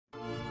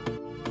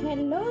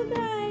Hello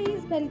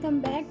guys, welcome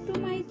back to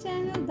my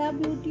channel The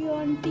Beauty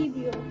on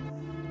TVO.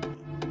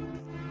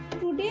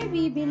 Today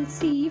we will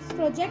see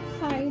project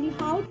file,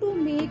 how to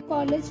make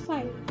college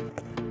file.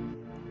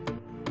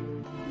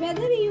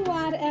 Whether you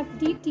are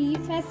FDT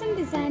fashion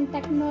design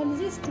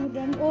technology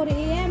student or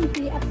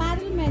AMT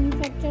apparel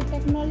manufacture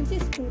technology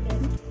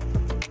student,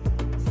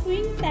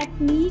 swing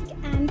technique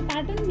and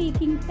pattern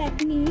making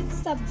techniques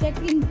subject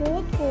in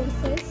both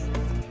courses.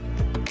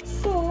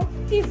 So,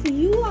 if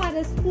you are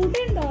a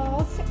student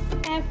of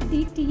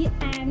FDT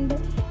and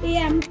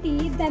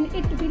AMT, then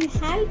it will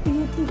help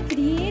you to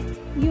create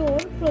your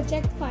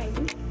project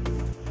file.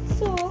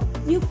 So,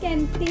 you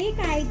can take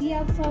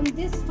idea from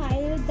this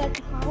file that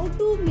how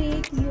to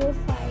make your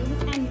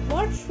file and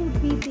what should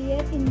be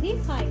there in the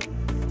file.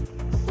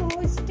 So,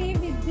 stay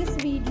with this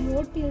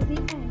video till the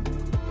end.